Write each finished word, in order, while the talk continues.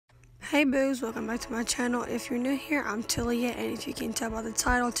Hey boos, welcome back to my channel. If you're new here, I'm Tilia, and if you can tell by the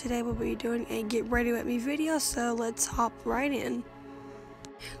title, today we'll be doing a get ready with me video, so let's hop right in.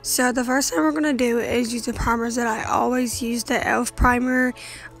 So the first thing we're going to do is use the primers that I always use, the e.l.f. primer.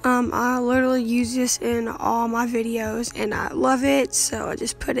 I literally use this in all my videos and I love it, so I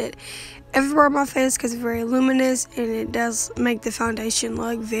just put it everywhere on my face because it's very luminous and it does make the foundation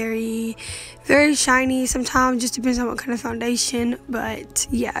look very shiny. Sometimes just depends on what kind of foundation, but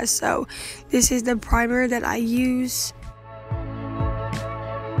yeah, so this is the primer that I use.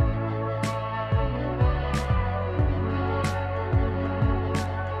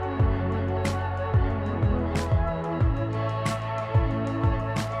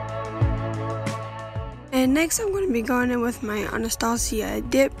 And next I'm going to be going in with my Anastasia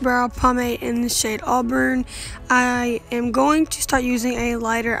Dip Brow Pomade in the shade Auburn. I am going to start using a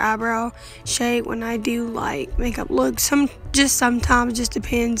lighter eyebrow shade when I do like makeup looks. Sometimes just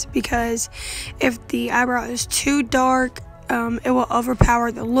depends, because if the eyebrow is too dark, it will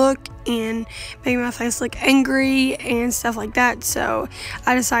overpower the look and make my face look angry and stuff like that. So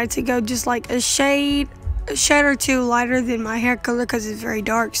I decided to go just like a shade or two lighter than my hair color because it's very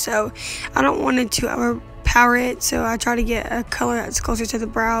dark, so I don't want it to overpower it, so I try to get a color that's closer to the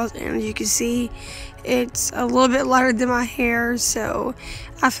brows, and as you can see, it's a little bit lighter than my hair, so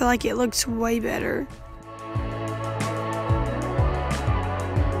I feel like it looks way better.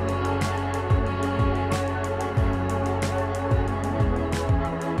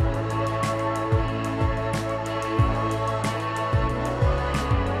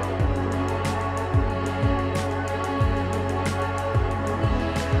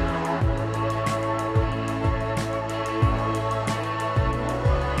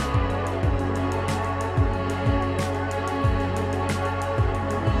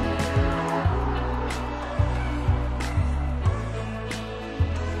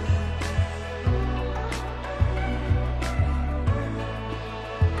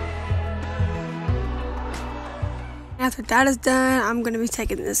 After that is done, I'm going to be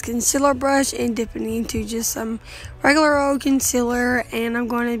taking this concealer brush and dipping into just some regular old concealer, and I'm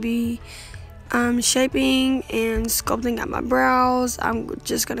going to be shaping and sculpting out my brows. I'm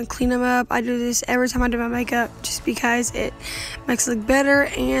just going to clean them up. I do this every time I do my makeup just because it makes it look better,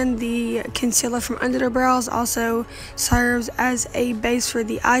 and the concealer from under the brows also serves as a base for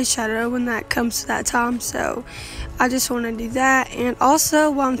the eyeshadow when that comes to that time, so I just want to do that. And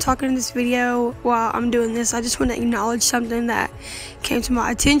also, while I'm talking in this video, while I'm doing this, I just want to acknowledge something that came to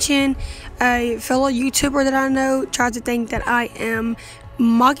my attention. A fellow YouTuber that I know tried to think that I am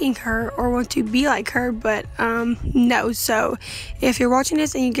mocking her or want to be like her, but no. So if you're watching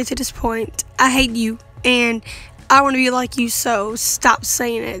this and you get to this point, I hate you and I want to be like you, so stop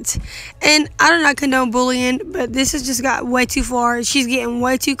saying it. And I do not condone bullying, but this has just got way too far. She's getting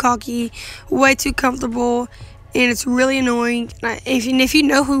way too cocky, way too comfortable, and it's really annoying. If you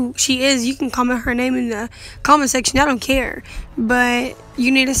know who she is, you can comment her name in the comment section. I don't care, but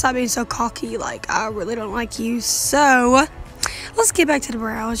you need to stop being so cocky. Like, I really don't like you. So let's get back to the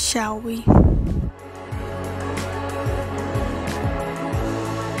brows, shall we?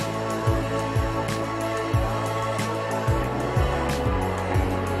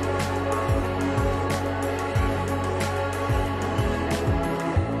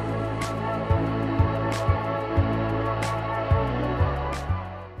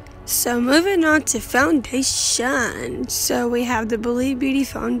 So moving on to foundation. So we have the Believe Beauty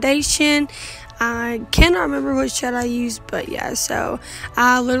foundation. I cannot remember which shade I used, but yeah, so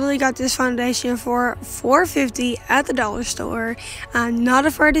I literally got this foundation for $4.50 at the dollar store. I'm not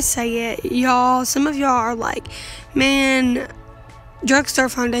afraid to say it, y'all. Some of y'all are like, man, drugstore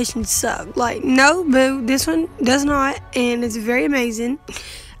foundations suck. Like, no, boo, this one does not, and it's very amazing.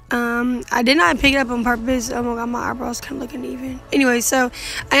 I did not pick it up on purpose. Oh my god, my eyebrows kind of looking even. Anyway, so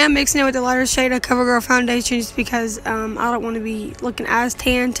I am mixing it with the lighter shade of CoverGirl foundation just because I don't want to be looking as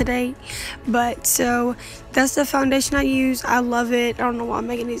tan today. But so that's the foundation I use. I love it. I don't know why I'm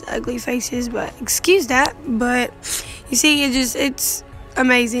making these ugly faces, but excuse that. But you see, it's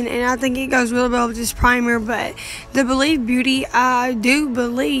amazing, and I think it goes really well with this primer. But the Believe Beauty, I do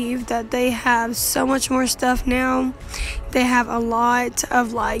believe that they have so much more stuff now. They have a lot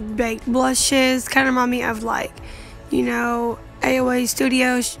of like baked blushes, kind of remind me of like, you know, AOA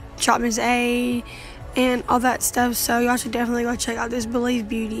Studios, Shop Miss A, and all that stuff. So y'all should definitely go check out this Believe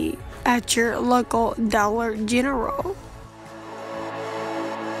Beauty at your local Dollar General.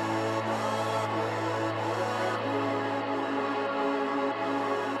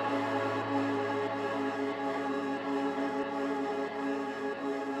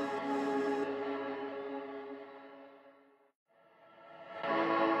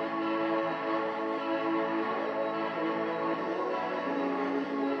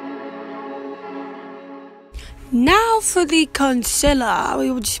 Now for the concealer, we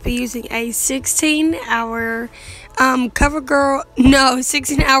will just be using a 16-hour CoverGirl, no,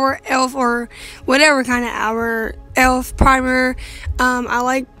 16-hour e.l.f. or whatever kind of hour e.l.f. primer. I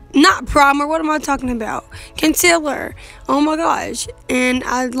like, not primer, what am I talking about? Concealer. Oh my gosh. And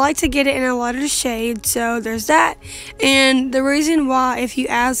I'd like to get it in a lighter shade, so there's that. And the reason why, if you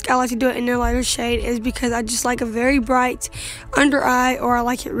ask, I like to do it in a lighter shade is because I just like a very bright under eye, or I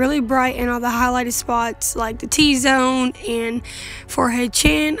like it really bright in all the highlighted spots like the T-zone and forehead,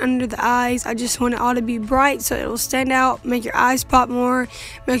 chin, under the eyes. I just want it all to be bright so it'll stand out, make your eyes pop more,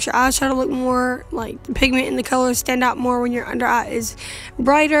 makes your eyes try to look more like the pigment and the colors stand out more when your under eye is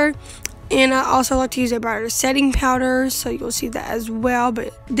brighter. And I also like to use a brighter setting powder, so you'll see that as well.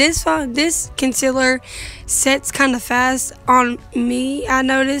 But this concealer sets kind of fast on me, I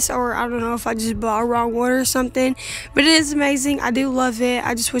noticed, or I don't know if I just bought wrong water or something. But it is amazing. I do love it.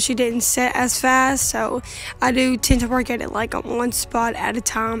 I just wish it didn't set as fast, so I do tend to work at it like on one spot at a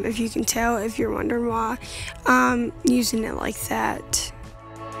time, if you can tell, if you're wondering why I'm using it like that.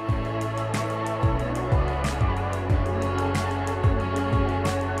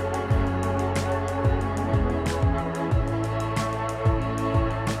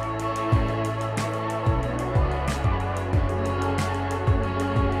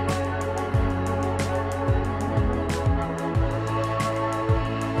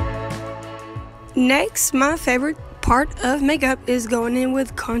 Next, my favorite part of makeup is going in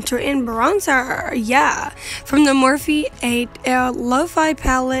with contour and bronzer. Yeah, from the Morphe 8L Lo-Fi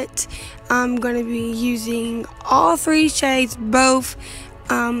palette, I'm going to be using all three shades, both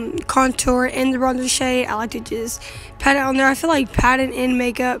contour and the bronzer shade. I like to just pat it on there. I feel like patting in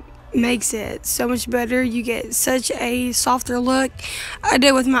makeup makes it so much better. You get such a softer look. I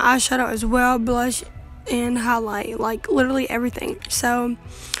did with my eyeshadow as well, blush and highlight, like literally everything. So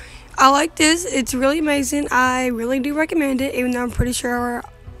I like this. It's really amazing. I really do recommend it, even though I'm pretty sure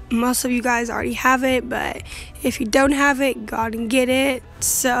most of you guys already have it. But if you don't have it, go out and get it.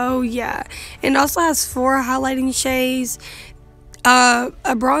 So yeah, and it also has 4 highlighting shades, a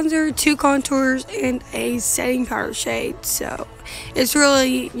bronzer, 2 contours, and a setting powder shade. So it's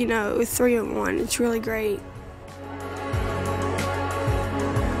really, you know, 3-in-1. It's really great.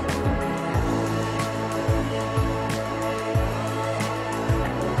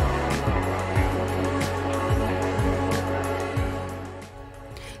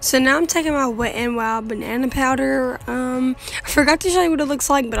 So now I'm taking my Wet n Wild banana powder. I forgot to show you what it looks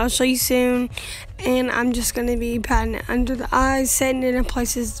like, but I'll show you soon. And I'm just going to be patting it under the eyes, setting it in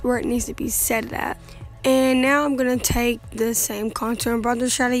places where it needs to be set at. And now I'm going to take the same contour and bronzer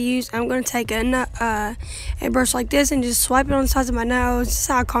shade I used. I'm going to take a brush like this and just swipe it on the sides of my nose. This is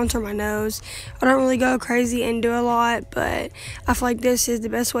how I contour my nose. I don't really go crazy and do a lot, but I feel like this is the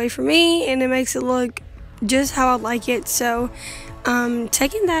best way for me, and it makes it look just how I like it. So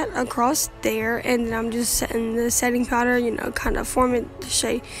taking that across there, and then I'm just setting the setting powder, you know, kind of form the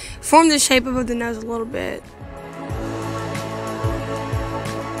shape of the nose a little bit.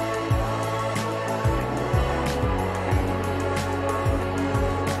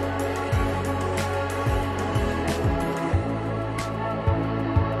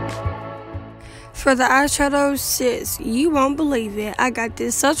 For the eyeshadow, sis, you won't believe it. I got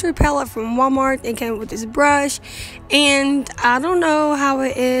this sultry palette from Walmart. It came with this brush, and I don't know how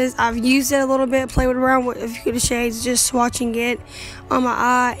it is. I've used it a little bit, played around with a few of the shades, just swatching it on my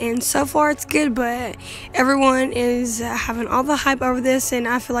eye, and so far it's good, but everyone is having all the hype over this, and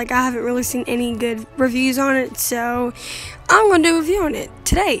I feel like I haven't really seen any good reviews on it, so I'm going to do a review on it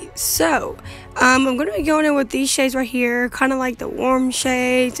today. So I'm going to be going in with these shades right here, kind of like the warm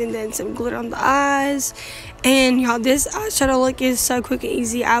shades, and then some glitter on the eyes. And y'all, this eyeshadow look is so quick and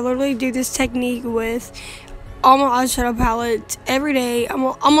easy. I literally do this technique with all my eyeshadow palettes every day,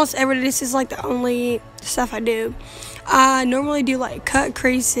 almost every day. This is like the only stuff I do. I normally do like cut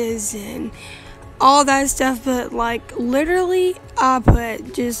creases and all that stuff, but like literally I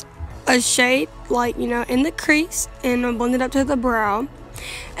put just a shade, like, you know, in the crease, and I blend it up to the brow,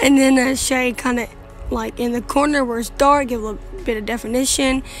 and then a shade kind of like in the corner where it's dark, give a little bit of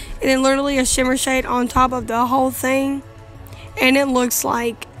definition, and then literally a shimmer shade on top of the whole thing. And it looks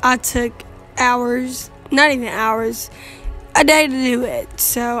like I took hours, not even hours, a day to do it.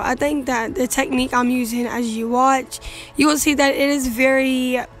 So I think that the technique I'm using, as you watch, you will see that it is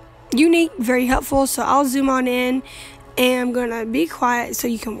very unique, very helpful. So I'll zoom on in, and I'm gonna be quiet so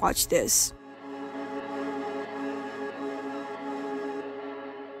you can watch this.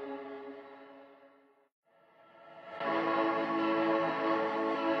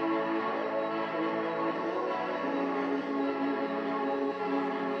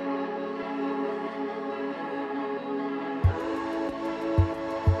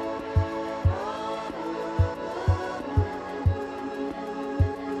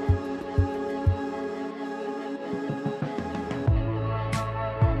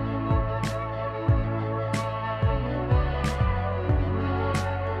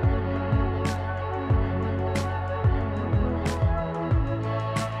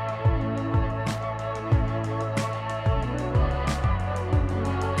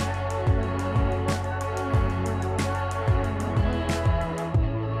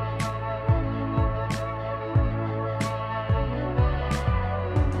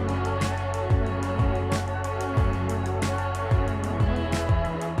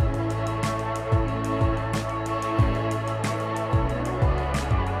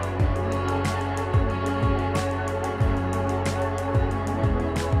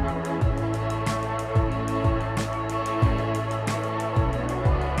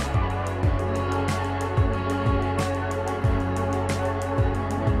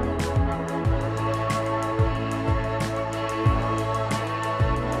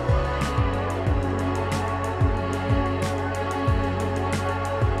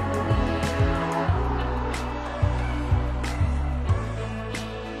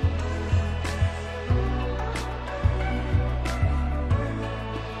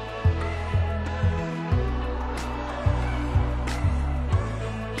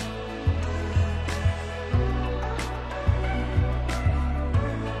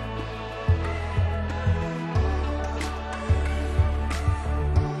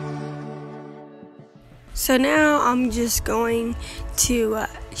 So now I'm just going to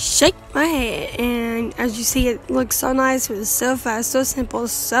shake my head, and as you see, it looks so nice. It was so fast, so simple,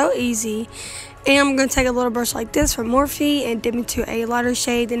 so easy. And I'm going to take a little brush like this from Morphe and dip into a lighter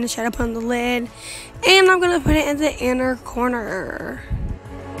shade, then the shade I put on the lid, and I'm going to put it in the inner corner.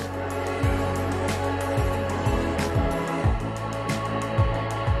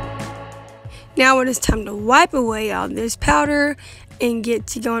 Now it is time to wipe away all this powder and get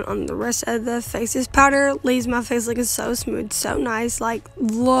to going on the rest of the face. This powder leaves my face looking so smooth, so nice. Like,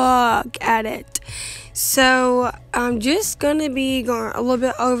 look at it. So I'm just gonna be going a little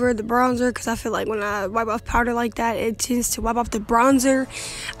bit over the bronzer, because I feel like when I wipe off powder like that, it tends to wipe off the bronzer.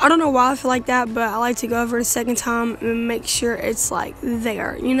 I don't know why I feel like that, but I like to go over it a second time and make sure it's like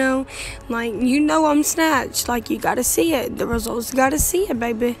there, you know? Like, you know I'm snatched. Like, you gotta see it. The results, gotta see it,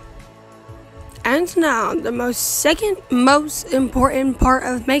 baby. And now, the second most important part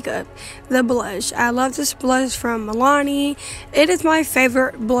of makeup, the blush. I love this blush from Milani. It is my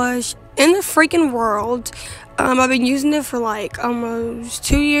favorite blush in the freaking world. I've been using it for like almost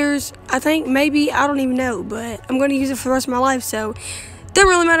 2 years, I think, maybe. I don't even know, but I'm going to use it for the rest of my life, so it doesn't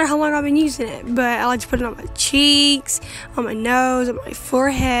really matter how long I've been using it. But I like to put it on my cheeks, on my nose, on my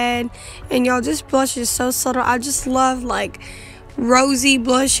forehead. And y'all, this blush is so subtle. I just love, like, rosy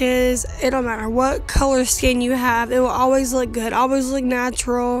blushes. It don't matter what color skin you have, it will always look good, always look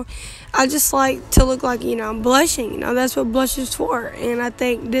natural. I just like to look like, you know, I'm blushing. You know, that's what blush is for, and I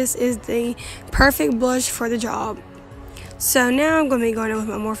think this is the perfect blush for the job. So now I'm going to be going in with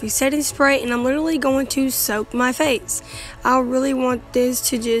my Morphe setting spray, and I'm literally going to soak my face. I really want this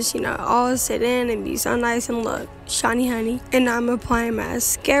to just, you know, all sit in and be so nice and look shiny honey. And I'm applying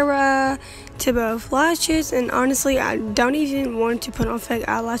mascara to both lashes, and honestly, I don't even want to put on fake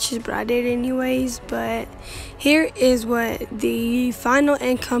eyelashes, but I did anyways. But here is what the final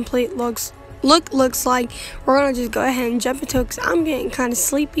and complete look looks like. We're gonna just go ahead and jump into it, because I'm getting kind of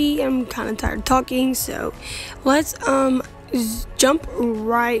sleepy. I'm kind of tired of talking, so let's jump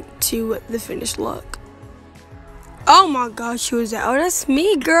right to the finished look. Oh my gosh, who is that? Oh, that's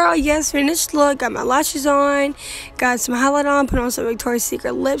me, girl. Yes, finished look. Got my lashes on, got some highlight on, put on some Victoria's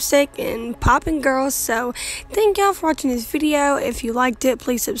Secret lipstick, and popping, girls. So thank y'all for watching this video. If you liked it,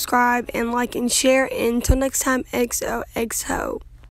 please subscribe and like and share. And until next time, XOXO.